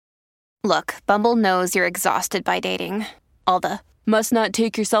Look, Bumble knows you're exhausted by dating. All the must not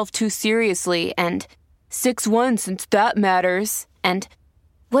take yourself too seriously and 6'1" since that matters. And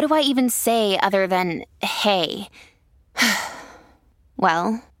what do I even say other than hey?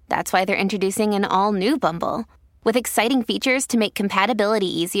 Well, that's why they're introducing an all-new Bumble with exciting features to make compatibility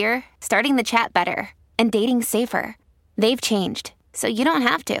easier, starting the chat better, and dating safer. They've changed, so you don't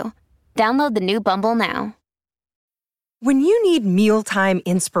have to. Download the new Bumble now. When you need mealtime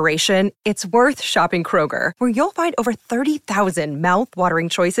inspiration, it's worth shopping Kroger, where you'll find over 30,000 mouth-watering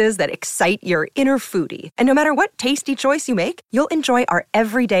choices that excite your inner foodie. And no matter what tasty choice you make, you'll enjoy our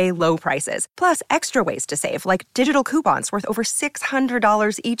everyday low prices, plus extra ways to save, like digital coupons worth over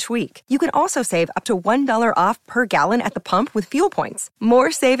 $600 each week. You can also save up to $1 off per gallon at the pump with fuel points.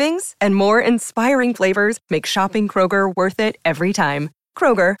 More savings and more inspiring flavors make shopping Kroger worth it every time.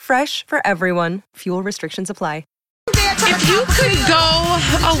 Kroger, fresh for everyone. Fuel restrictions apply. If you could go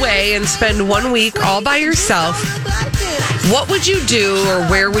away and spend 1 week all by yourself, what would you do or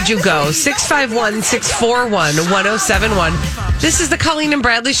where would you go? 651-641-1071. This is the Colleen and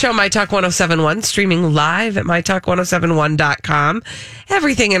Bradley Show, My Talk 1071, streaming live at mytalk1071.com.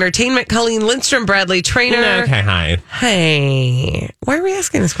 Everything Entertainment. Colleen Lindstrom, Bradley Trainer. Okay, hi. Hey. Why are we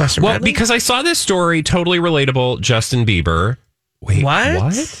asking this question, Well, Bradley? because I saw this story, totally relatable, Justin Bieber. Wait,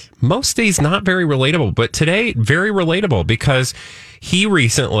 what? Most days not very relatable, but today very relatable because he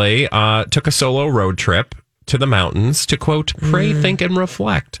recently took a solo road trip to the mountains to, quote, pray, think, and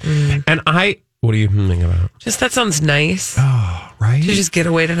reflect. And what are you thinking about? Just that sounds nice. Oh, right. To just get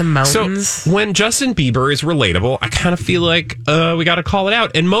away to the mountains. So when Justin Bieber is relatable, I kind of feel like we got to call it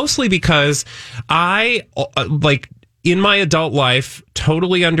out. And mostly because I, in my adult life,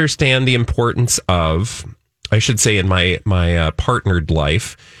 totally understand the importance of... I should say in my partnered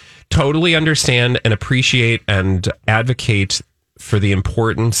life, totally understand and appreciate and advocate for the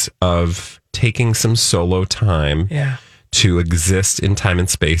importance of taking some solo time to exist in time and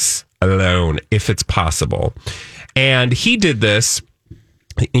space alone, if it's possible. And he did this,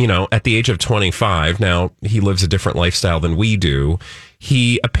 at the age of 25. Now, he lives a different lifestyle than we do.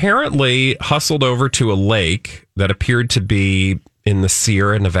 He apparently hustled over to a lake that appeared to be in the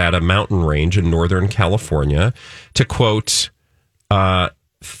Sierra Nevada mountain range in Northern California to, quote,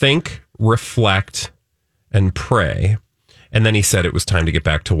 think, reflect, and pray. And then he said it was time to get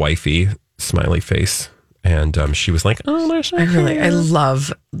back to wifey, smiley face. And she was like, oh, I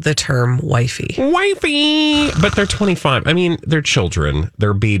love the term wifey. Wifey! But they're 25. I mean, they're children.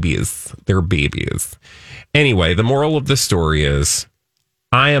 They're babies. Anyway, the moral of the story is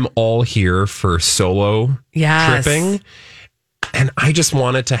I am all here for solo tripping. And I just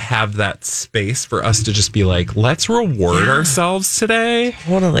wanted to have that space for us to just be like, let's reward ourselves today.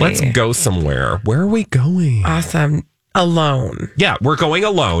 Totally. Let's go somewhere. Where are we going? Awesome. Alone. Yeah, we're going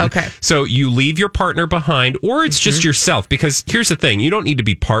alone. Okay. So you leave your partner behind, or it's just yourself. Because here's the thing. You don't need to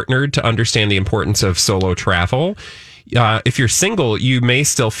be partnered to understand the importance of solo travel. If you're single, you may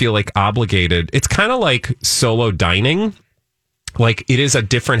still feel like obligated. It's kind of like solo dining. Like, it is a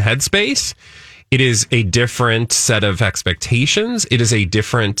different headspace. It is a different set of expectations. It is a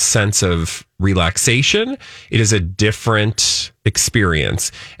different sense of relaxation. It is a different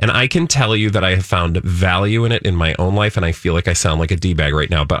experience. And I can tell you that I have found value in it in my own life. And I feel like I sound like a D-bag right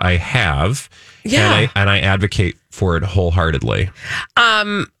now, but I have. Yeah. And I advocate for it wholeheartedly.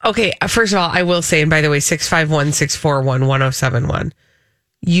 Okay. First of all, I will say, and by the way, 651-641-1071.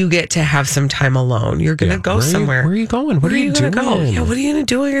 You get to have some time alone. You're going to go somewhere. Where are you going? What are you doing? Go? Yeah, what are you going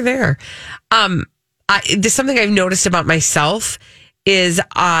to do while you're there? There's something I've noticed about myself is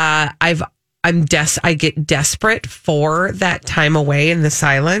I get desperate for that time away in the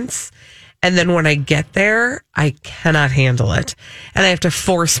silence. And then when I get there, I cannot handle it. And I have to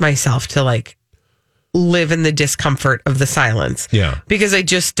force myself to live in the discomfort of the silence. Yeah. Because I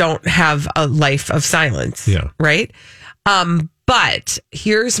just don't have a life of silence. Yeah. Right? But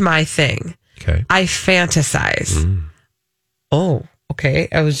here's my thing. Okay. I fantasize. Oh, okay.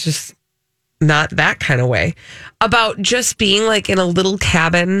 I was just not that kind of way about just being in a little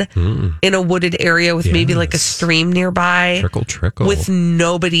cabin in a wooded area with maybe a stream nearby. Trickle. With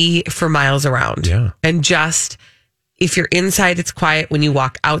nobody for miles around. Yeah. And just, if you're inside, it's quiet. When you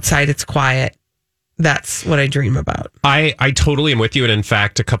walk outside, it's quiet. That's what I dream about. I totally am with you. And in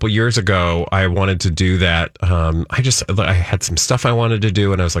fact, a couple years ago, I wanted to do that. I had some stuff I wanted to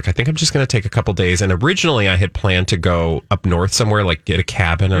do. And I was like, I think I'm just going to take a couple days. And originally I had planned to go up north somewhere, get a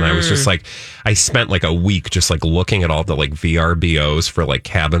cabin. And I was just I spent a week just looking at all the VRBOs for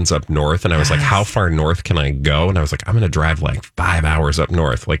cabins up north. And I was like, how far north can I go? And I was like, I'm going to drive 5 hours up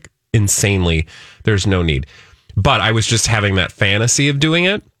north, insanely. There's no need. But I was just having that fantasy of doing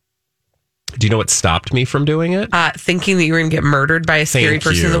it. Do you know what stopped me from doing it? Thinking that you were going to get murdered by a scary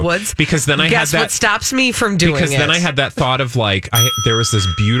person in the woods. Because then I had that. What stops me from doing it? Because then I had that thought of like, there was this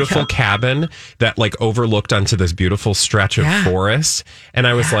beautiful cabin that like overlooked onto this beautiful stretch of forest. And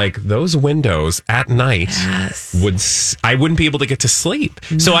I was like, those windows at night I wouldn't be able to get to sleep.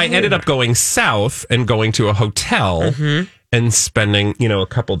 No. So I ended up going south and going to a hotel and spending, a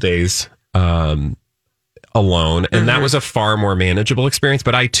couple days, alone, and that was a far more manageable experience.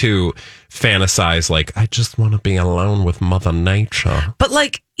 But I too fantasize like I just want to be alone with Mother Nature. But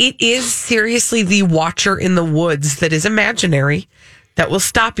like it is seriously the watcher in the woods that is imaginary that will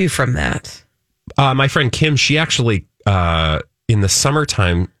stop you from that. My friend Kim, she actually in the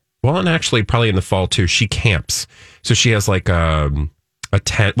summertime, well, and actually probably in the fall too, she camps. So she has like a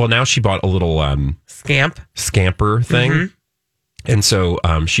tent. Well, now she bought a little scamper thing. And so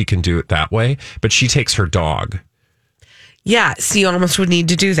she can do it that way, but she takes her dog. Yeah, so you almost would need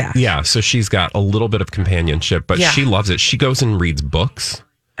to do that. Yeah, so she's got a little bit of companionship, but she loves it. She goes and reads books.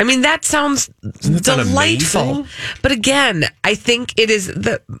 I mean, that sounds delightful. But again, I think it is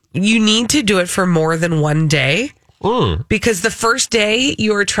you need to do it for more than one day. Because the first day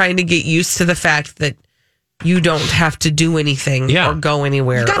you are trying to get used to the fact that you don't have to do anything or go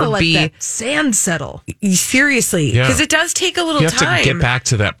anywhere. You gotta let that sand settle. Seriously. Because it does take a little time. You have to get back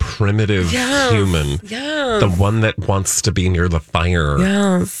to that primitive human. The one that wants to be near the fire.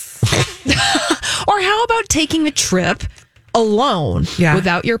 Yes. Or how about taking a trip alone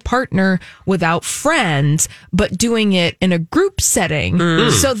without your partner, without friends, but doing it in a group setting.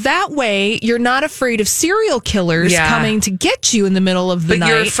 So that way you're not afraid of serial killers coming to get you in the middle of the night.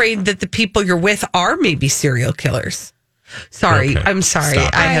 But you're afraid that the people you're with are maybe serial killers. Sorry. Okay. I'm sorry.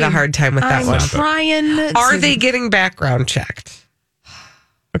 I had a hard time with that one. Are they getting background checked?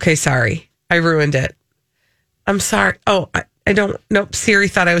 Okay, sorry. I ruined it. I'm sorry. Oh, I don't. Nope. Siri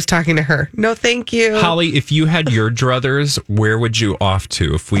thought I was talking to her. No, thank you. Holly, if you had your druthers, where would you off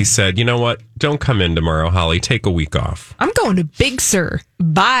to? If we said, you know what, don't come in tomorrow, Holly, take a week off. I'm going to Big Sur.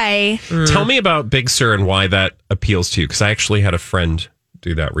 Bye. Tell me about Big Sur and why that appeals to you, because I actually had a friend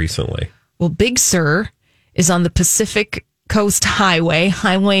do that recently. Well, Big Sur is on the Pacific Coast Highway,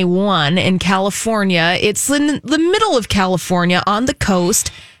 Highway 1 in California. It's in the middle of California on the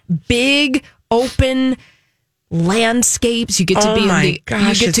coast. Big, open landscapes. You get to be you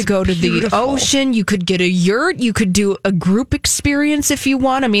get to go to the ocean. You could get a yurt. You could do a group experience if you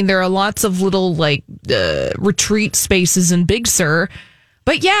want. I mean, there are lots of little retreat spaces in Big Sur.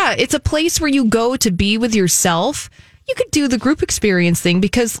 But yeah, it's a place where you go to be with yourself. You could do the group experience thing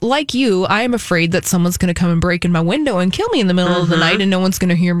because, like you, I am afraid that someone's going to come and break in my window and kill me in the middle of the night and no one's going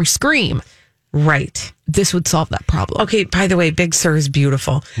to hear me scream. Right. This would solve that problem. Okay, by the way, Big Sur is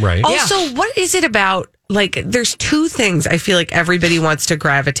beautiful. Right. Also, what is it about, there's two things I feel like everybody wants to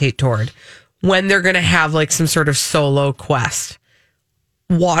gravitate toward when they're going to have, some sort of solo quest.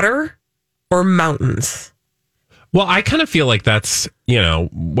 Water or mountains? Well, I kind of feel like that's,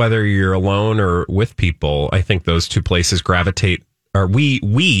 whether you're alone or with people, I think those two places gravitate, or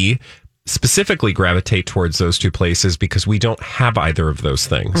we specifically gravitate towards those two places because we don't have either of those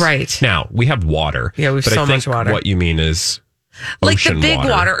things. Right. Now, we have water. Yeah, we have so much water. What you mean is ocean the big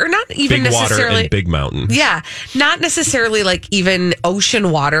water, or not even big necessarily water and big mountains. Yeah, not necessarily even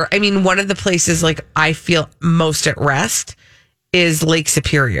ocean water. I mean, one of the places I feel most at rest is Lake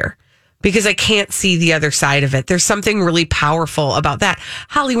Superior. Because I can't see the other side of it. There's something really powerful about that.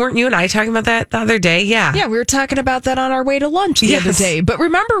 Holly, weren't you and I talking about that the other day? Yeah. Yeah, we were talking about that on our way to lunch the other day. But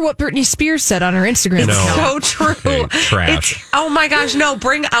remember what Britney Spears said on her Instagram So account. true. Okay, trash. Oh my gosh, no.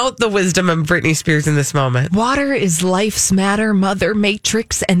 Bring out the wisdom of Britney Spears in this moment. Water is life's matter, mother,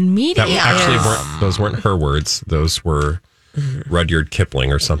 matrix, and media. Those weren't her words. Those were Rudyard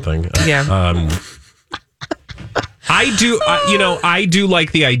Kipling or something. Yeah. I do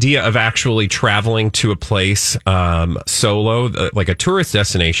like the idea of actually traveling to a place solo, like a tourist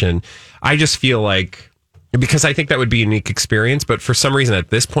destination. I just feel because I think that would be a unique experience. But for some reason,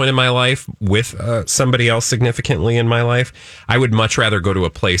 at this point in my life, with somebody else significantly in my life, I would much rather go to a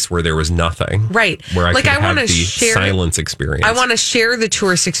place where there was nothing. Right. Where I could have the silence experience. I want to share the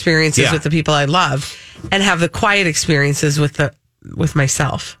tourist experiences with the people I love and have the quiet experiences with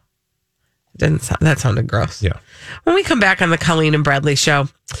myself. That sounded gross. Yeah. When we come back on the Colleen and Bradley show,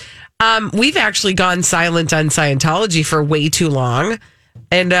 we've actually gone silent on Scientology for way too long,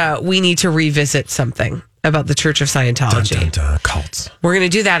 and we need to revisit something about the Church of Scientology. Dun, dun, dun, cults. We're going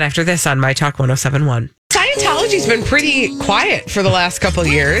to do that after this on My Talk 1071. Scientology's been pretty quiet for the last couple of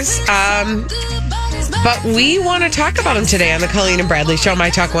years. But we want to talk about them today on the Colleen and Bradley Show, My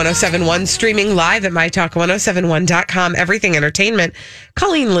Talk 1071, streaming live at MyTalk1071.com. Everything Entertainment.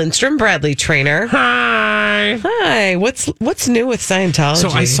 Colleen Lindstrom, Bradley Trainer. Hi. Hi. What's new with Scientology? So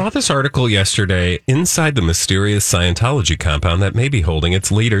I saw this article yesterday, inside the mysterious Scientology compound that may be holding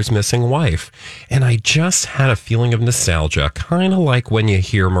its leader's missing wife. And I just had a feeling of nostalgia, kind of like when you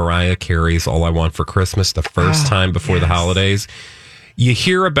hear Mariah Carey's All I Want for Christmas the first time before the holidays. You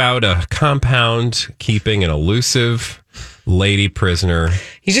hear about a compound keeping an elusive lady prisoner.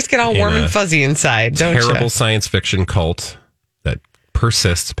 You just get all warm and fuzzy inside, don't you? Terrible science fiction cult that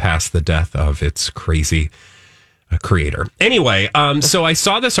persists past the death of its crazy creator. Anyway, so I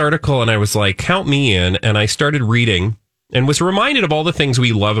saw this article and I was like, count me in. And I started reading and was reminded of all the things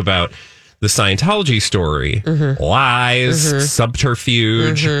we love about the Scientology story. Lies,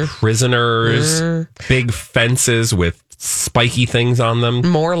 subterfuge, prisoners, big fences with spiky things on them.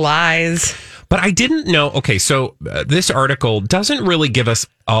 More lies. But I didn't know. Okay, so this article doesn't really give us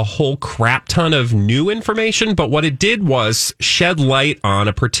a whole crap ton of new information, but what it did was shed light on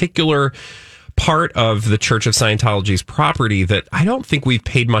a particular part of the Church of Scientology's property that I don't think we've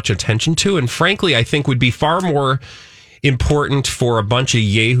paid much attention to. And frankly, I think would be far more important for a bunch of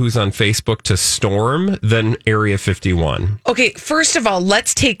yahoos on Facebook to storm than Area 51. Okay, first of all,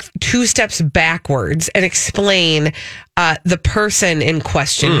 let's take 2 steps backwards and explain the person in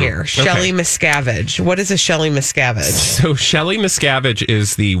question here, Shelley Miscavige. What is a Shelley Miscavige? So Shelley Miscavige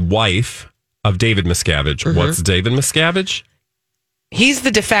is the wife of David Miscavige. What's David Miscavige? He's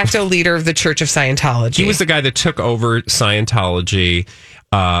the de facto leader of the Church of Scientology. He was the guy that took over Scientology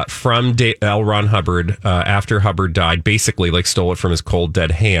from L. Ron Hubbard after Hubbard died, basically like stole it from his cold,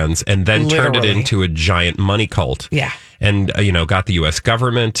 dead hands and then turned it into a giant money cult. Yeah. And, got the U.S.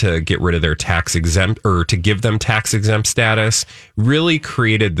 government to get rid of their tax exempt or to give them tax exempt status. Really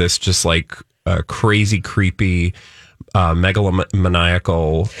created this just like crazy, creepy,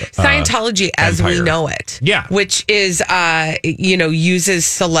 megalomaniacal Scientology as empire. we know it. Yeah. Which is, uses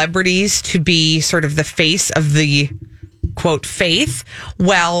celebrities to be sort of the face of the quote faith.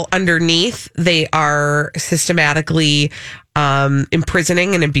 Well, underneath, they are systematically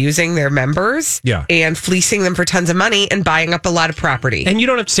imprisoning and abusing their members and fleecing them for tons of money and buying up a lot of property. And you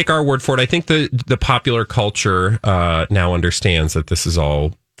don't have to take our word for it. I think the popular culture now understands that this is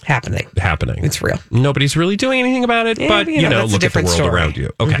all happening. It's real. Nobody's really doing anything about it, but look at the world around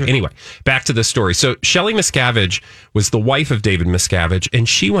you. Okay, anyway, back to the story. So Shelley Miscavige was the wife of David Miscavige, and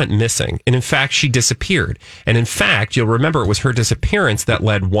she went missing. And in fact, she disappeared. And in fact, you'll remember it was her disappearance that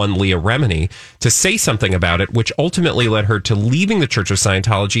led one Leah Remini to say something about it, which ultimately led her to leaving the Church of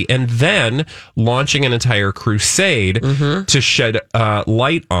Scientology and then launching an entire crusade to shed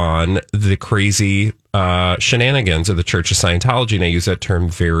light on the crazy shenanigans of the Church of Scientology. And I use that term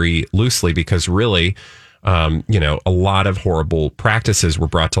very loosely because really, a lot of horrible practices were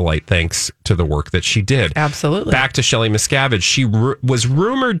brought to light thanks to the work that she did. Absolutely. Back to Shelley Miscavige. She was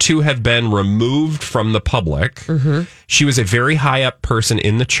rumored to have been removed from the public. She was a very high up person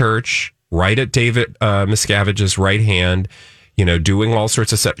in the church, right at David Miscavige's right hand, doing all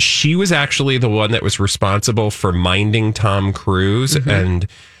sorts of stuff. She was actually the one that was responsible for minding Tom Cruise and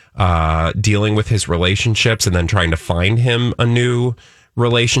dealing with his relationships and then trying to find him a new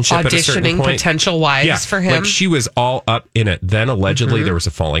relationship at a certain auditioning point. Potential wives for him. Like she was all up in it. Then allegedly there was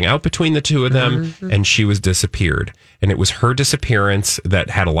a falling out between the two of them and she was disappeared. And it was her disappearance that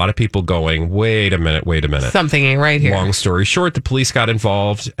had a lot of people going, wait a minute. Something ain't right here. Long story short, the police got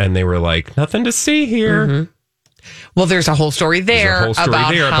involved and they were like, nothing to see here. Well, there's a whole story there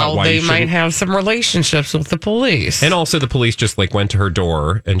about how they might have some relationships with the police. And also the police just went to her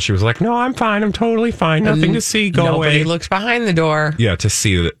door and she was like, no, I'm fine. I'm totally fine. Nothing to see. Go away. Nobody looks behind the door. Yeah, to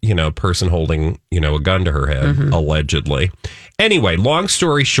see a person holding, a gun to her head, allegedly. Anyway, long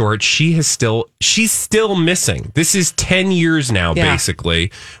story short, she's still missing. This is 10 years now,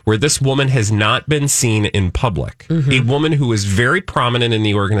 basically, where this woman has not been seen in public. A woman who is very prominent in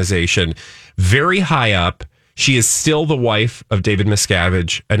the organization, very high up. She is still the wife of David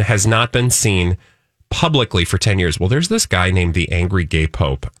Miscavige and has not been seen publicly for 10 years. Well, there's this guy named the Angry Gay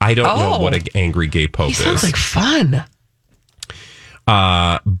Pope. I don't know what an Angry Gay Pope is. Sounds like fun.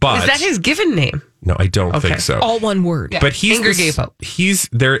 But is that his given name? No, I don't think so. All one word. But he's Angry Gay Pope. He's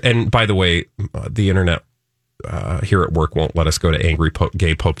there. And by the way, the internet here at work won't let us go to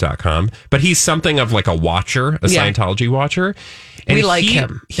angrygaypope.com. But he's something of like a watcher, a Scientology watcher. And we like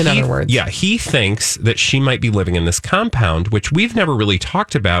him, in other words. Yeah, he thinks that she might be living in this compound, which we've never really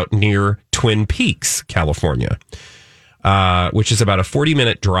talked about, near Twin Peaks, California, which is about a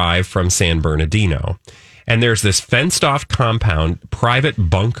 40-minute drive from San Bernardino. And there's this fenced off compound, private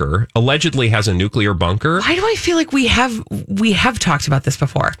bunker, allegedly has a nuclear bunker. Why do I feel like we have talked about this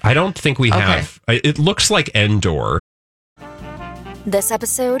before? I don't think we have. It looks like Endor. This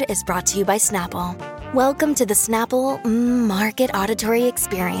episode is brought to you by Snapple. Welcome to the Snapple Market Auditory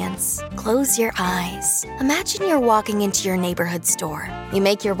Experience. Close your eyes. Imagine you're walking into your neighborhood store. You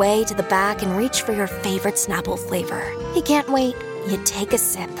make your way to the back and reach for your favorite Snapple flavor. You can't wait. You take a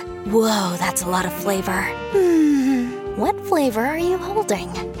sip. Whoa, that's a lot of flavor. What flavor are you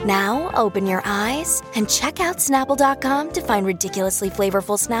holding? Now open your eyes and check out Snapple.com to find ridiculously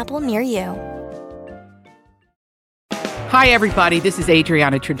flavorful Snapple near you. Hi, everybody. This is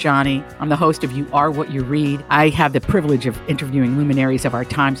Adriana Trajani. I'm the host of You Are What You Read. I have the privilege of interviewing luminaries of our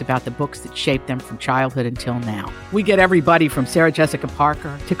times about the books that shaped them from childhood until now. We get everybody from Sarah Jessica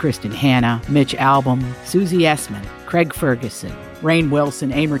Parker to Kristen Hanna, Mitch Albom, Susie Essman, Craig Ferguson, Rainn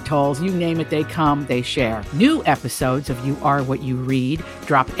Wilson, Amor Tolls, you name it, they come, they share. New episodes of You Are What You Read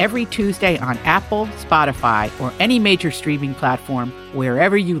drop every Tuesday on Apple, Spotify, or any major streaming platform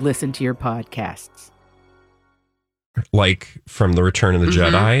wherever you listen to your podcasts. Like from the Return of the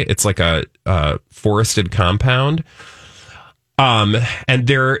Jedi. It's like a forested compound. And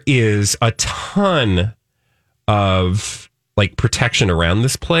there is a ton of like protection around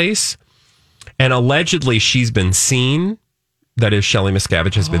this place. And allegedly she's been seen. That is, Shelley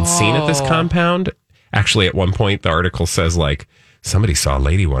Miscavige has been seen at this compound. Actually, at one point, the article says like somebody saw a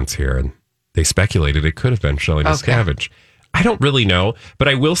lady once here and they speculated it could have been Shelley Miscavige. I don't really know, but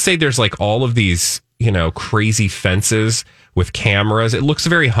I will say there's like all of these, crazy fences with cameras. It looks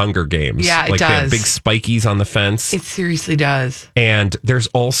very Hunger Games. Yeah, it like does. They have big spikies on the fence. It seriously does. And there's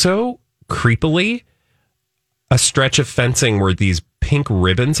also, creepily, a stretch of fencing where these pink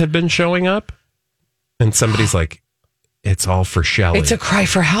ribbons have been showing up. And somebody's like, it's all for Shelley. It's a cry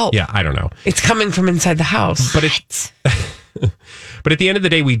for help. Yeah, I don't know. It's coming from inside the house. But at the end of the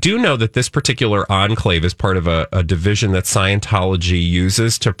day, we do know that this particular enclave is part of a division that Scientology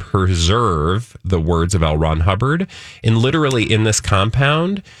uses to preserve the words of L. Ron Hubbard. And literally in this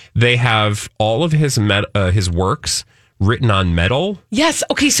compound, they have all of his works written on metal. Yes.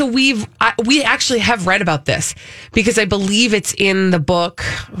 Okay. So we actually have read about this because I believe it's in the book.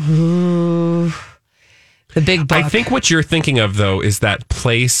 The big book. I think what you're thinking of, though, is that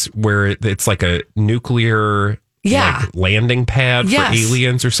place where it's like a nuclear landing pad for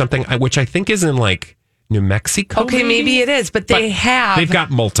aliens or something, which I think is in like New Mexico. Okay, maybe it is, but they've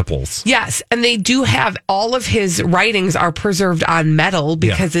got multiples. Yes, and they do have all of his writings are preserved on metal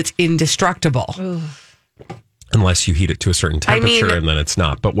because it's indestructible. Ooh. Unless you heat it to a certain temperature and then it's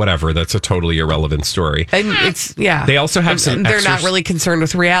not. But whatever, that's a totally irrelevant story. And it's, They also have some... They're not really concerned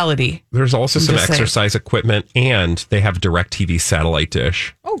with reality. There's also some exercise equipment, and they have DirecTV satellite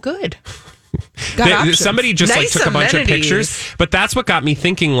dish. Oh, good. Somebody just took a bunch of pictures. But that's what got me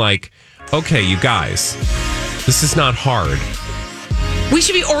thinking, like, okay, you guys, this is not hard. We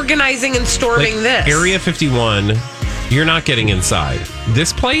should be organizing and storming this. Area 51... You're not getting inside.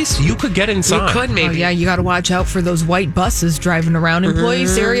 This place, you could get inside. You could, maybe. Oh, yeah, you got to watch out for those white buses driving around.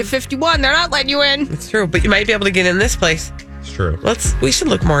 Employees, Area 51, they're not letting you in. It's true, but you might be able to get in this place. It's true. We should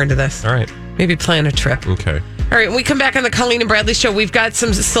look more into this. All right. Maybe plan a trip. Okay. All right, when we come back on the Colleen and Bradley show, we've got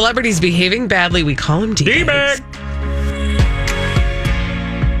some celebrities behaving badly. We call them D-bags.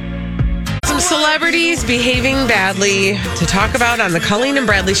 Some celebrities behaving badly to talk about on the Colleen and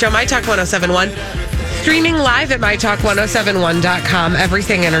Bradley show. My Talk 1071. Streaming live at mytalk1071.com.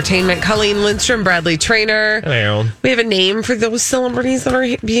 Everything Entertainment. Colleen Lindstrom, Bradley Trainer. Hello. We have a name for those celebrities that are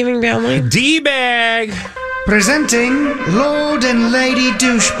behaving badly. D-bag. Presenting Lord and Lady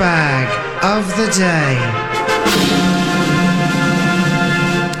Douchebag of the Day.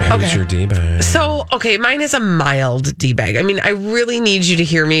 Who's your D-bag? So, mine is a mild D-bag. I mean, I really need you to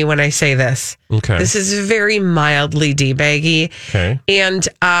hear me when I say this. Okay. This is very mildly D-baggy. Okay. And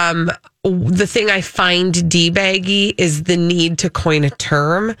the thing I find D-baggy is the need to coin a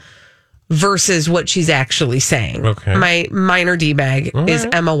term versus what she's actually saying. Okay. My minor D-bag is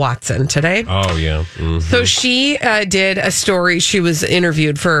Emma Watson today. Oh, yeah. Mm-hmm. So she did a story. She was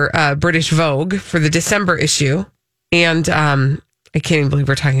interviewed for British Vogue for the December issue. And I can't even believe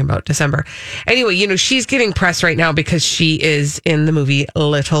we're talking about December. Anyway, she's getting press right now because she is in the movie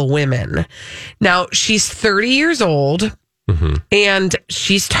Little Women. Now, she's 30 years old. Mm-hmm. And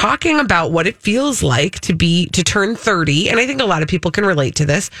she's talking about what it feels like to turn 30. And I think a lot of people can relate to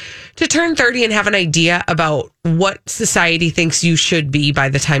this, to turn 30 and have an idea about what society thinks you should be by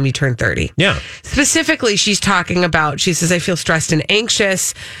the time you turn 30. Yeah. Specifically, she's talking about, she says, I feel stressed and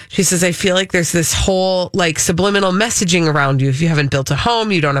anxious. She says, I feel like there's this whole like subliminal messaging around you. If you haven't built a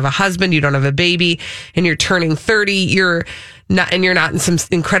home, you don't have a husband, you don't have a baby, and you're turning 30, you're not in some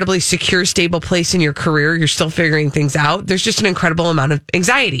incredibly secure, stable place in your career. You're still figuring things out. There's just an incredible amount of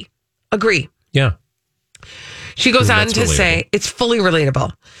anxiety. Agree. Yeah. She goes on to say, it's fully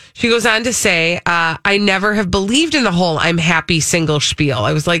relatable. She goes on to say, I never have believed in the whole I'm happy single spiel.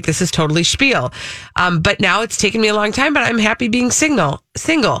 I was like, this is totally spiel. But now it's taken me a long time, but I'm happy being single.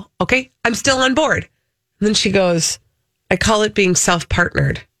 Okay. I'm still on board. And then she goes, I call it being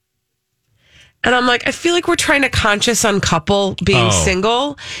self-partnered. And I'm like, I feel like we're trying to conscious uncouple being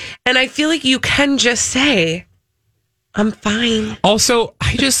single. And I feel like you can just say, I'm fine. Also,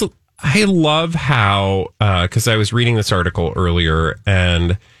 I love how, because I was reading this article earlier,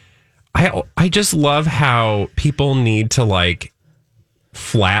 and I just love how people need to like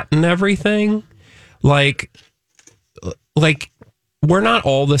flatten everything. Like we're not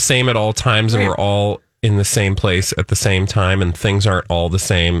all the same at all times, and we're all in the same place at the same time, and things aren't all the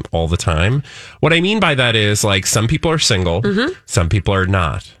same all the time. What I mean by that is like some people are single, some people are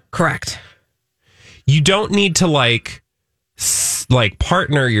not. Correct. You don't need to like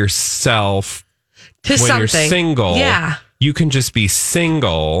partner yourself to when something. You're single. Yeah. You can just be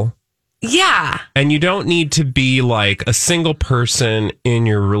single. Yeah. And you don't need to be like a single person in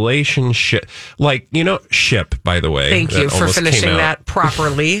your relationship. Like, ship, by the way. Thank you for finishing that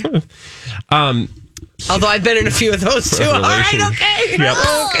properly. Although I've been in a few of those too. All right, okay. Yep.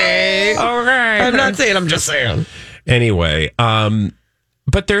 Okay. I'm not saying, I'm just saying. Anyway,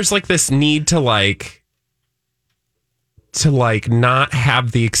 but there's like this need to not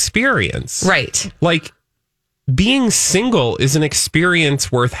have the experience. Right. Like being single is an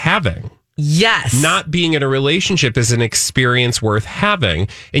experience worth having. Yes. Not being in a relationship is an experience worth having.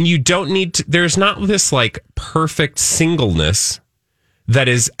 And you don't need to, there's not this like perfect singleness that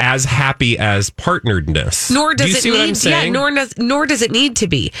is as happy as partneredness. Nor does Do you it see need, what I'm saying? nor does it need to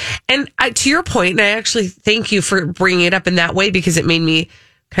be. And to your point, and I actually thank you for bringing it up in that way, because it made me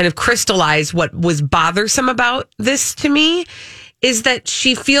kind of crystallize what was bothersome about this to me, is that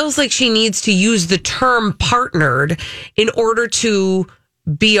she feels like she needs to use the term partnered in order to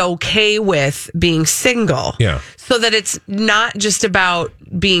be okay with being single. Yeah. So that it's not just about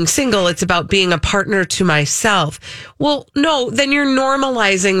being single, it's about being a partner to myself. Well, no, then you're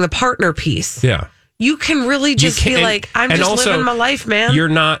normalizing the partner piece. Yeah. You can really just be like, I'm just also, living my life, man. You're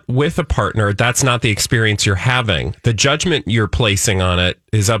not with a partner. That's not the experience you're having. The judgment you're placing on it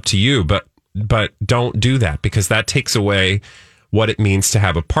is up to you, but don't do that, because that takes away what it means to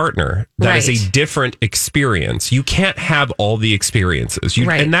have a partner. That is a different experience. You can't have all the experiences.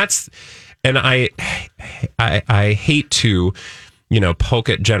 And I hate to, poke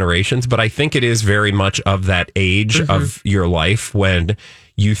at generations, but I think it is very much of that age of your life when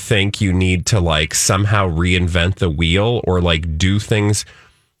you think you need to like somehow reinvent the wheel or like do things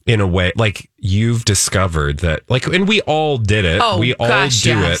in a way like you've discovered that like, and we all did it. We all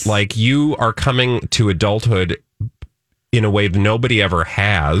do it. Like you are coming to adulthood in a way that nobody ever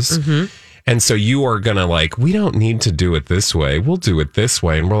has. And so you are going to like, we don't need to do it this way. We'll do it this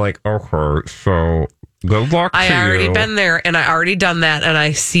way. And we're like, okay, so good luck to you. I already been there and I already done that and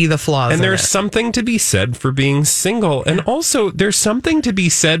I see the flaws. And there's something to be said for being single. And also there's something to be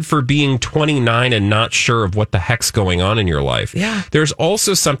said for being 29 and not sure of what the heck's going on in your life. Yeah. There's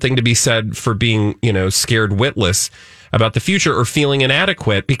also something to be said for being, scared witless about the future or feeling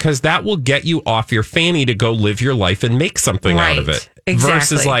inadequate, because that will get you off your fanny to go live your life and make something out of it. Exactly.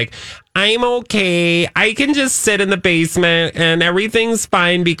 Versus like, I'm okay. I can just sit in the basement and everything's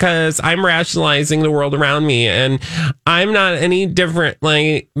fine because I'm rationalizing the world around me and I'm not any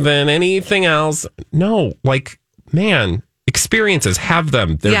differently than anything else. No, like, man, experiences, have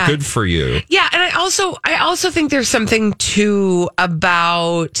them. They're good for you. Yeah. And I also think there's something too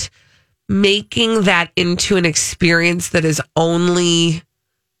about making that into an experience that is only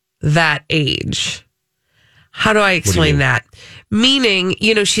that age. How do I explain that? Meaning,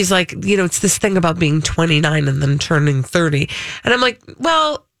 she's like, it's this thing about being 29 and then turning 30. And I'm like,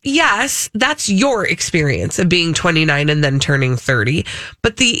 well, yes, that's your experience of being 29 and then turning 30.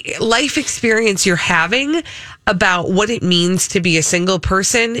 But the life experience you're having about what it means to be a single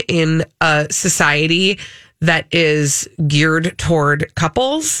person in a society that is geared toward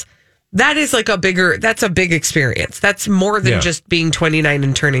couples, that is like that's a big experience. That's more than just being 29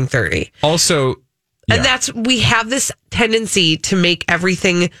 and turning 30. Also, and we have this tendency to make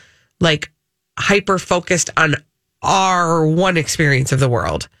everything like hyper focused on our one experience of the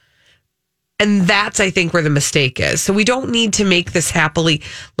world. And that's, I think, where the mistake is. So we don't need to make this happily,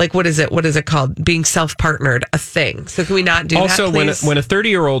 like, what is it called? Being self-partnered, a thing. So can we not do also, that, please? when a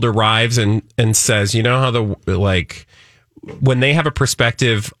 30-year-old arrives and says, you know how when they have a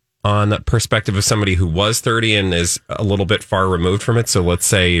perspective on the perspective of somebody who was 30 and is a little bit far removed from it. So let's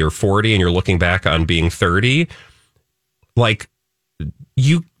say you're 40 and you're looking back on being 30, like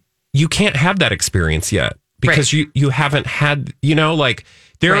you can't have that experience yet because you haven't had,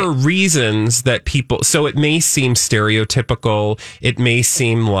 there are reasons that people, so it may seem stereotypical. It may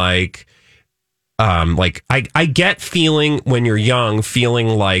seem like I get feeling when you're young, feeling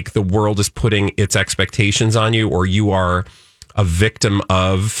like the world is putting its expectations on you, or you are a victim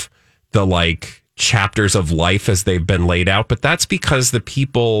of the chapters of life as they've been laid out. But that's because the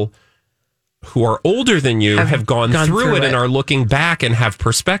people who are older than you have gone through it and are looking back and have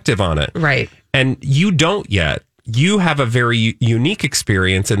perspective on it. Right. And you don't yet. You have a very unique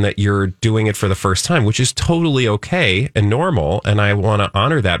experience in that you're doing it for the first time, which is totally okay and normal. And I want to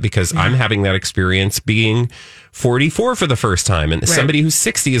honor that because I'm having that experience being 44 for the first time. And somebody who's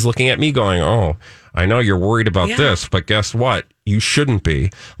 60 is looking at me going, oh, I know you're worried about this, but guess what? You shouldn't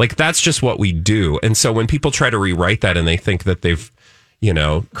be. That's just what we do. And so when people try to rewrite that and they think that they've,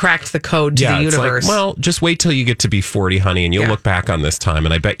 cracked the code to the universe. Well, just wait till you get to be 40, honey, and you'll look back on this time,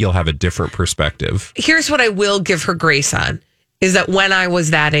 and I bet you'll have a different perspective. Here's what I will give her grace on, is that when I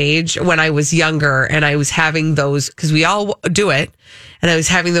was that age, when I was younger, and I was having those, because we all do it, and I was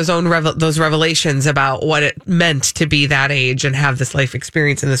having those revelations about what it meant to be that age and have this life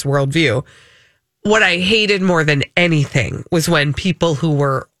experience and this worldview. What I hated more than anything was when people who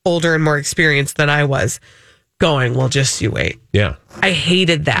were older and more experienced than I was going, well, just you wait. Yeah. I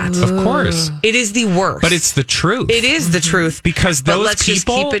hated that. Of course. It is the worst. But it's the truth. It is the truth. Because those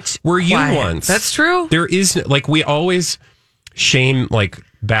people were you once. That's true. There is, we always shame,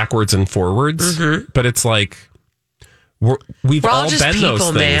 backwards and forwards. Mm-hmm. But it's we've all been people,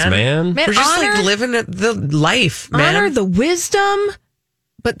 those things, man. We're just living the life, man. Honor the wisdom,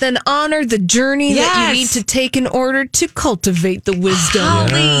 but then honor the journey that you need to take in order to cultivate the wisdom.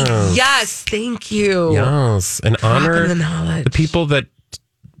 Yes, thank you. Yes, and honor the people that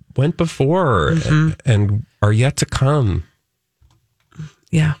went before and are yet to come.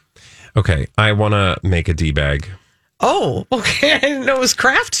 Yeah. Okay, I want to make a D-bag. Oh, okay. I didn't know it was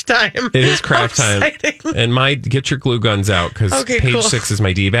craft time. It is craft time. And get your glue guns out because page 6 is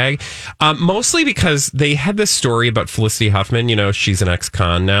my D-bag. Mostly because they had this story about Felicity Huffman. She's an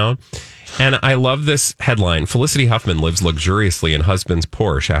ex-con now. And I love this headline. Felicity Huffman lives luxuriously in husband's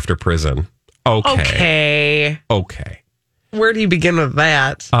Porsche after prison. Okay. Where do you begin with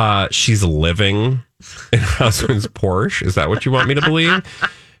that? She's living in her husband's Porsche. Is that what you want me to believe?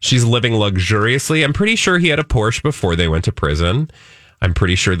 She's living luxuriously. I'm pretty sure he had a Porsche before they went to prison. I'm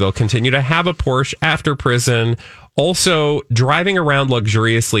pretty sure they'll continue to have a Porsche after prison. Also, driving around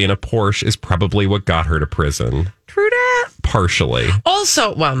luxuriously in a Porsche is probably what got her to prison. True that. Partially.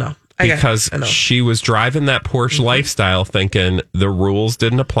 Also, well, no. Because she was driving that Porsche lifestyle thinking the rules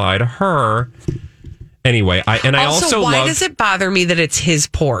didn't apply to her. Anyway, I also why does it bother me that it's his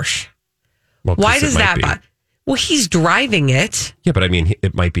Porsche? Well, why does that bother? Well, he's driving it. Yeah, but I mean,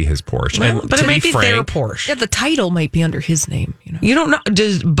 it might be his Porsche. Well, but it might be their Porsche. Yeah, the title might be under his name. You don't know.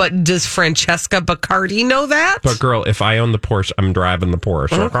 Does Francesca Bacardi know that? But girl, if I own the Porsche, I'm driving the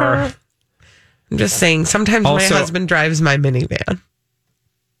Porsche. Okay. I'm just saying, sometimes my husband drives my minivan.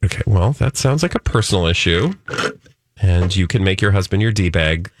 Okay, well, that sounds like a personal issue. And you can make your husband your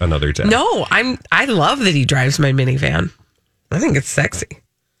D-bag another day. No, I love that he drives my minivan. I think it's sexy.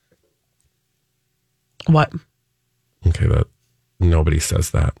 What? Okay, nobody says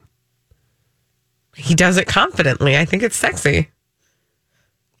that. He does it confidently. I think it's sexy.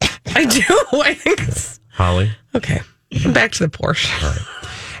 I do. I think it's... Holly? Okay. Back to the Porsche. All right.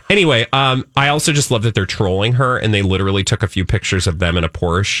 Anyway, I also just love that they're trolling her, and they literally took a few pictures of them in a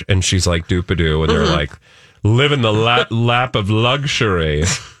Porsche, and she's like, doopadoo, and they're like, living the lap of luxury.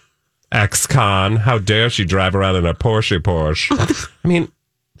 Ex-con, how dare she drive around in a Porsche. I mean...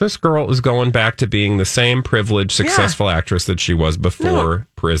 This girl is going back to being the same privileged, successful actress that she was before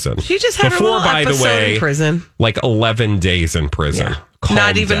prison. She just had before, by the way, in prison. 11 days in prison. Yeah.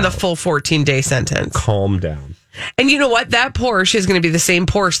 Not even the full 14-day sentence. Calm down. And you know what? That Porsche is going to be the same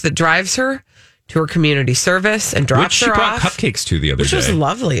Porsche that drives her to her community service and drops her off. Which she brought cupcakes to the other day. Which was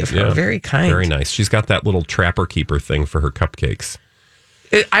lovely of her. Yeah, very kind. Very nice. She's got that little trapper keeper thing for her cupcakes.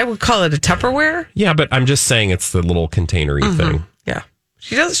 I would call it a Tupperware. Yeah, but I'm just saying it's the little containery thing. Yeah.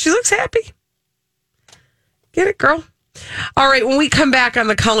 She does. She looks happy. Get it, girl. All right. When we come back on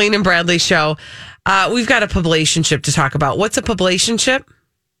the Colleen and Bradley show, we've got a publicationship to talk about. What's a publicationship?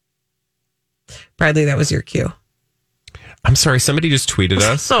 Bradley, that was your cue. I'm sorry, somebody just tweeted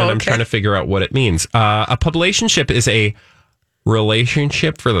us, and I'm trying to figure out what it means. A publicationship is a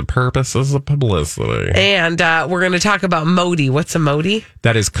relationship for the purposes of publicity. And we're going to talk about Modi. What's a Modi?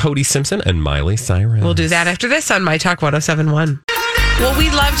 That is Cody Simpson and Miley Cyrus. We'll do that after this on My Talk 1071. Well,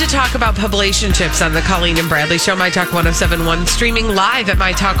 we love to talk about publicationships on the Colleen and Bradley Show, My Talk 1071, streaming live at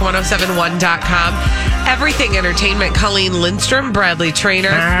mytalk1071.com. Everything Entertainment, Colleen Lindstrom, Bradley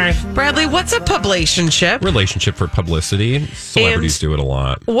Trainer. Hi. Bradley, what's a publicationship? Relationship for publicity. Celebrities do it a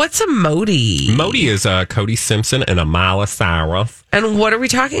lot. What's a Modi? Modi is Cody Simpson and Miley Cyrus. And what are we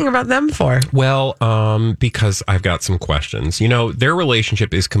talking about them for? Well, because I've got some questions. You know, their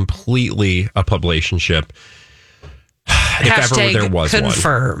relationship is completely a publicationship. If ever there was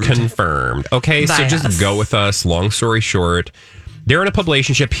confirmed. one. Confirmed. Okay, so just go with us. Long story short, they're in a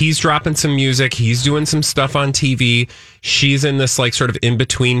publicationship. He's dropping some music. He's doing some stuff on TV. She's in this like sort of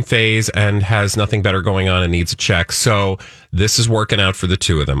in-between phase and has nothing better going on and needs a check. So this is working out for the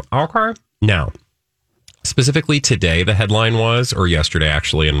two of them. Okay. Now, specifically today, the headline was, or yesterday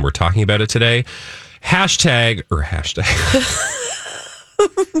actually, and we're talking about it today, hashtag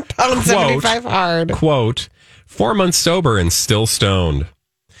Pound 75 hard. Quote, 4 months sober and still stoned.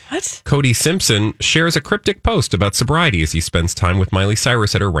 What? Cody Simpson shares a cryptic post about sobriety as he spends time with Miley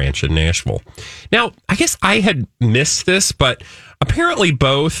Cyrus at her ranch in Nashville. Now, I guess I had missed this, but apparently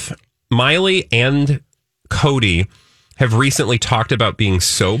both Miley and Cody have recently talked about being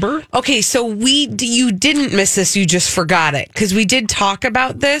sober. Okay, so you didn't miss this, you just forgot it, because we did talk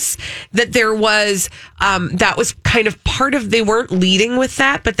about this, that there was, that was kind of part of, they weren't leading with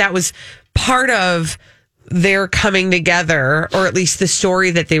that, but that was part of their coming together, or at least the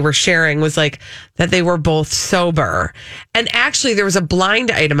story that they were sharing was like that they were both sober. And actually there was a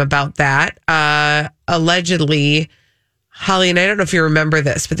blind item about that. Allegedly, Holly, and I don't know if you remember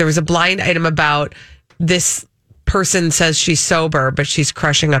this, but there was a blind item about this person says she's sober, but she's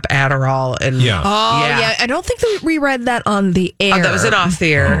crushing up Adderall. And yeah. Oh, yeah. I don't think that we read that on the air. Oh, that was an off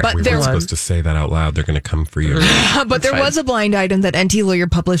the air. But we weren't supposed to say that out loud. They're going to come for you. But there was a blind item that NT Lawyer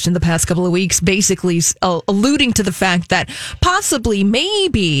published in the past couple of weeks, basically alluding to the fact that possibly,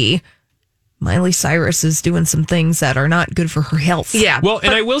 maybe, Miley Cyrus is doing some things that are not good for her health. Yeah. Well,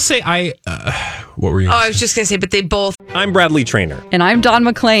 and I will say, what were you? I was just going to say, but they both. I'm Bradley Trainer. And I'm Don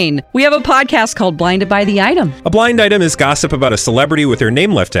McClain. We have a podcast called Blinded by the Item. A blind item is gossip about a celebrity with their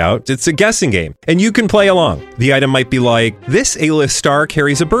name left out. It's a guessing game, and you can play along. The item might be like, this A-list star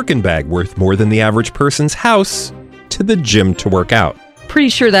carries a Birkin bag worth more than the average person's house to the gym to work out. Pretty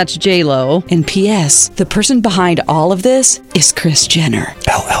sure that's J-Lo. And P.S. the person behind all of this is Kris Jenner,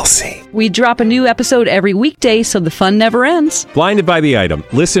 LLC. We drop a new episode every weekday so the fun never ends. Blinded by the Item.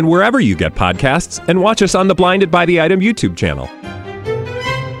 Listen wherever you get podcasts and watch us on the Blinded by the Item YouTube channel.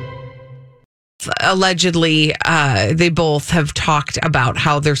 Allegedly, they both have talked about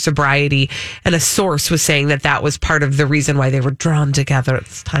how their sobriety, and a source was saying that that was part of the reason why they were drawn together at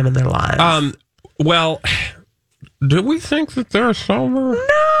this time in their lives. Well, do we think that they're sober?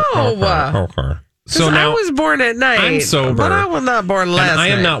 No. Okay. So now I was born at night. I'm sober, but I was not born last and I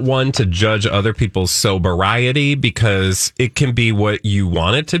am night. not one to judge other people's sobriety because it can be what you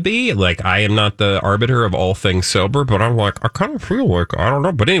want it to be. Like, I am not the arbiter of all things sober, but I'm like, I kind of feel like, I don't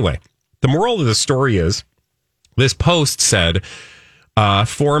know. But anyway, the moral of the story is this post said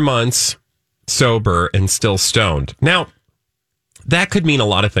 4 months sober and still stoned. Now, that could mean a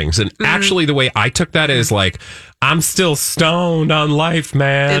lot of things. And actually, the way I took that is like, I'm still stoned on life,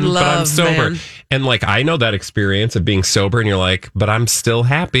 man, but I'm sober. Man. And like, I know that experience of being sober and you're like, but I'm still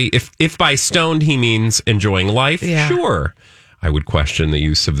happy. If by stoned he means enjoying life, sure. I would question the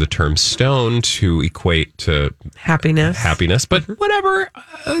use of the term stoned to equate to happiness, but whatever,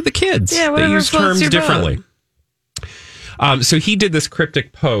 the kids, they use terms differently. So he did this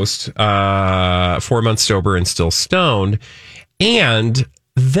cryptic post, 4 months sober and still stoned. And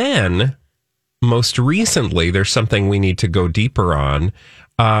then, most recently, there's something we need to go deeper on.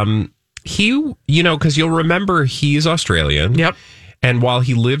 He, because you'll remember he's Australian. Yep. And while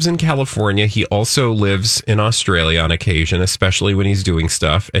he lives in California, he also lives in Australia on occasion, especially when he's doing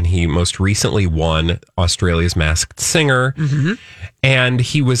stuff. And he most recently won Australia's Masked Singer. Mm-hmm. And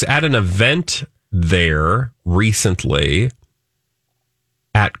he was at an event there recently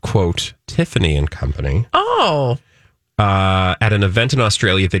at, quote, Tiffany and Company. Oh. At an event in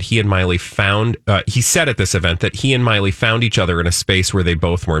Australia that he and Miley found, he said at this event that he and Miley found each other in a space where they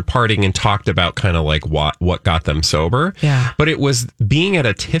both weren't partying and talked about kind of like what got them sober. Yeah. But it was being at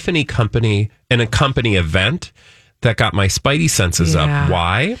a Tiffany company and a company event that got my spidey senses Yeah. up.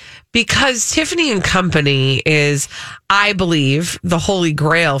 Why? Because Tiffany and Company is, I believe, the holy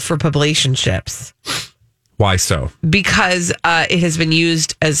grail for publicationships. Why so? Because it has been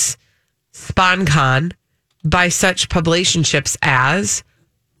used as SponCon by such publicationships as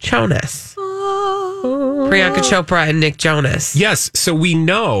Jonas, Priyanka Chopra, and Nick Jonas. Yes. So we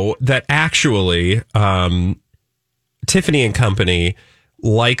know that actually Tiffany and Company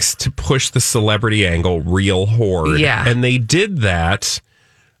likes to push the celebrity angle real hard. Yeah. And they did that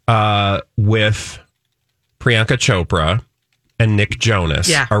with Priyanka Chopra and Nick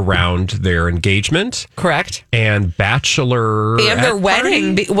Jonas around their engagement. Correct. And bachelor. And their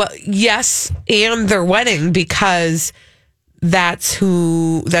wedding. Yes. And their wedding, because that's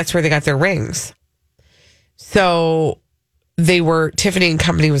where they got their rings. So Tiffany and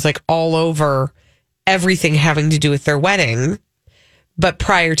Company was like all over everything having to do with their wedding. But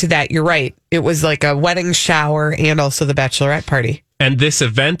prior to that, you're right. It was like a wedding shower and also the bachelorette party. And this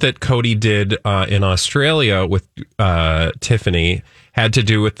event that Cody did in Australia with Tiffany had to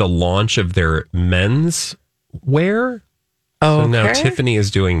do with the launch of their men's wear. So now Tiffany is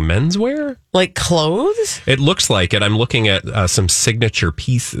doing menswear? Like clothes? It looks like it. I'm looking at some signature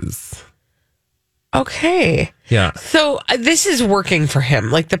pieces. Okay. Yeah. So this is working for him.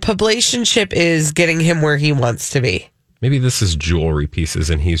 Like the publicationship is getting him where he wants to be. Maybe this is jewelry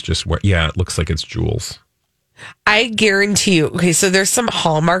pieces and he's just yeah, it looks like it's jewels. I guarantee you. Okay, so there's some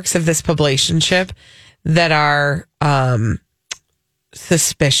hallmarks of this publicationship that are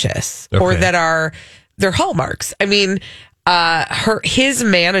suspicious or that they're hallmarks. I mean, his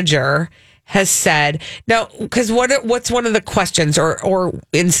manager has said now, because what's one of the questions, or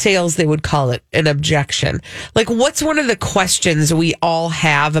in sales they would call it an objection. Like, what's one of the questions we all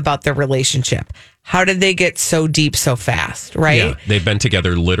have about their relationship? How did they get so deep so fast, right? Yeah, they've been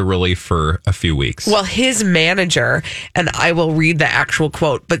together literally for a few weeks. Well, his manager, and I will read the actual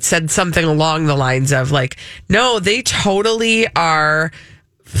quote, but said something along the lines of like, no, they totally are.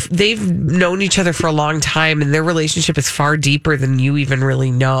 They've known each other for a long time and their relationship is far deeper than you even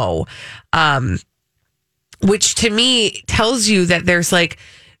really know. Which to me tells you that there's like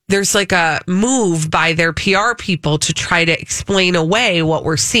a move by their PR people to try to explain away what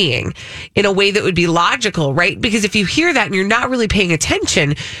we're seeing in a way that would be logical, right? Because if you hear that and you're not really paying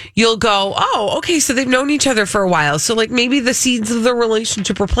attention, you'll go, oh, okay, so they've known each other for a while. So like maybe the seeds of the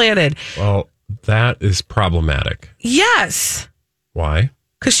relationship were planted. Well, that is problematic. Yes. Why?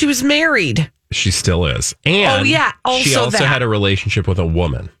 Because she was married. She still is. And she also had a relationship with a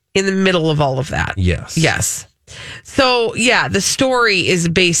woman. In the middle of all of that. Yes. Yes. So, yeah, the story is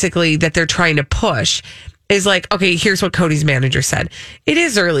basically that they're trying to push is like, okay, here's what Cody's manager said. It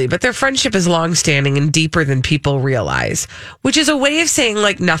is early, but their friendship is longstanding and deeper than people realize, which is a way of saying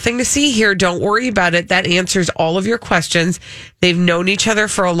like nothing to see here. Don't worry about it. That answers all of your questions. They've known each other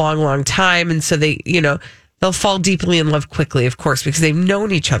for a long, long time. And so they, they'll fall deeply in love quickly, of course, because they've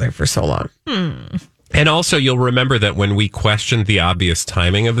known each other for so long. And also, you'll remember that when we questioned the obvious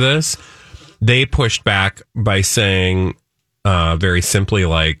timing of this, they pushed back by saying very simply,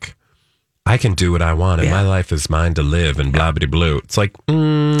 like, I can do what I want and my life is mine to live and blah, blah, blah. It's like,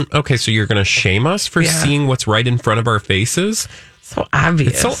 okay, so you're going to shame us for seeing what's right in front of our faces? So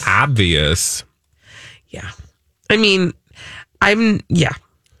obvious. It's so obvious. Yeah. I mean,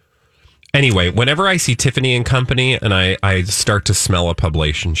 Anyway, whenever I see Tiffany and Company and I start to smell a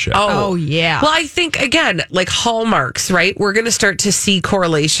publicationship. Oh, yeah. Well, I think, again, like hallmarks, right? We're going to start to see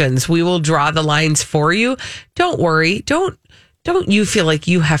correlations. We will draw the lines for you. Don't worry. Don't you feel like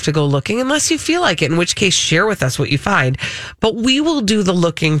you have to go looking unless you feel like it, in which case share with us what you find. But we will do the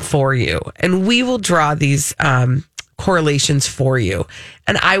looking for you and we will draw these correlations for you.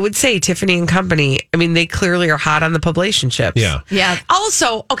 And I would say Tiffany and Company, I mean, they clearly are hot on the publicationships. Yeah. Yeah.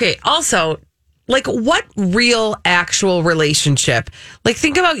 Also, like what real actual relationship? Like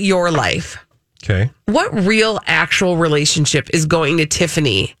think about your life. Okay. What real actual relationship is going to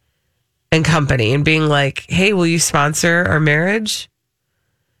Tiffany and Company and being like, hey, will you sponsor our marriage?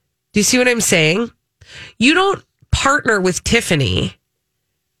 Do you see what I'm saying? You don't partner with Tiffany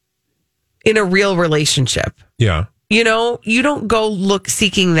in a real relationship. Yeah. You don't go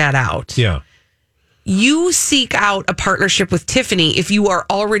seeking that out. Yeah. You seek out a partnership with Tiffany if you are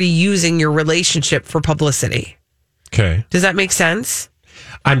already using your relationship for publicity. Okay. Does that make sense?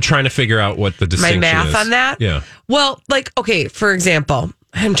 I'm trying to figure out what the distinction is. My math on that? Yeah. Well, like, okay, for example,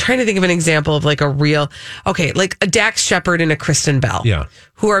 I'm trying to think of an example of like like a Dax Shepard and a Kristen Bell. Yeah.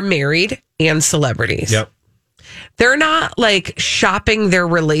 Who are married and celebrities. Yep. They're not like shopping their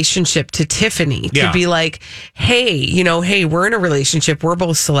relationship to Tiffany to be like, hey, we're in a relationship. We're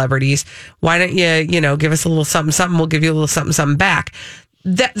both celebrities. Why don't you, give us a little something, something. We'll give you a little something, something back.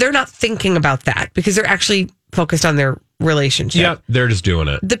 They're not thinking about that because they're actually focused on their relationship. Yep, they're just doing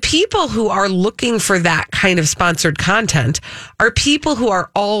it. The people who are looking for that kind of sponsored content are people who are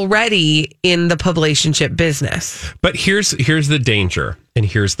already in the publicationship business. But here's the danger, and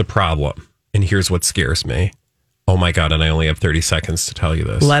here's the problem, and here's what scares me. Oh my God, and I only have 30 seconds to tell you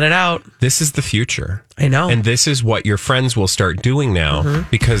this. Let it out. This is the future. I know. And this is what your friends will start doing now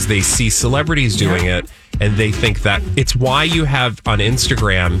because they see celebrities doing it and they think that it's why you have on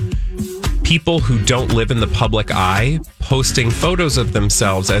Instagram people who don't live in the public eye posting photos of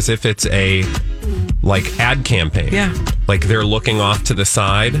themselves as if it's a like ad campaign. Yeah. Like they're looking off to the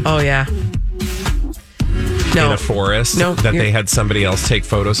side. Oh, yeah. In a forest that they had somebody else take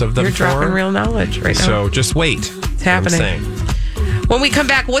photos of them. You're dropping real knowledge right now. So just wait. It's happening. When we come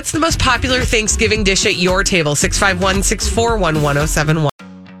back, what's the most popular Thanksgiving dish at your table? 651-641-1071.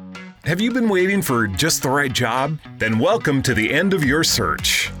 Have you been waiting for just the right job? Then welcome to the end of your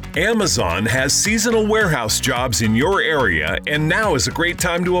search. Amazon has seasonal warehouse jobs in your area, and now is a great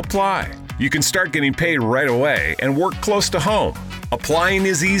time to apply. You can start getting paid right away and work close to home. Applying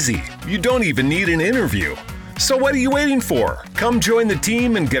is easy. You don't even need an interview. So what are you waiting for? Come join the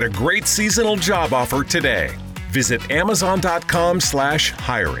team and get a great seasonal job offer today. Visit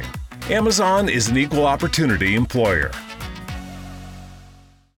Amazon.com/hiring. Amazon is an equal opportunity employer.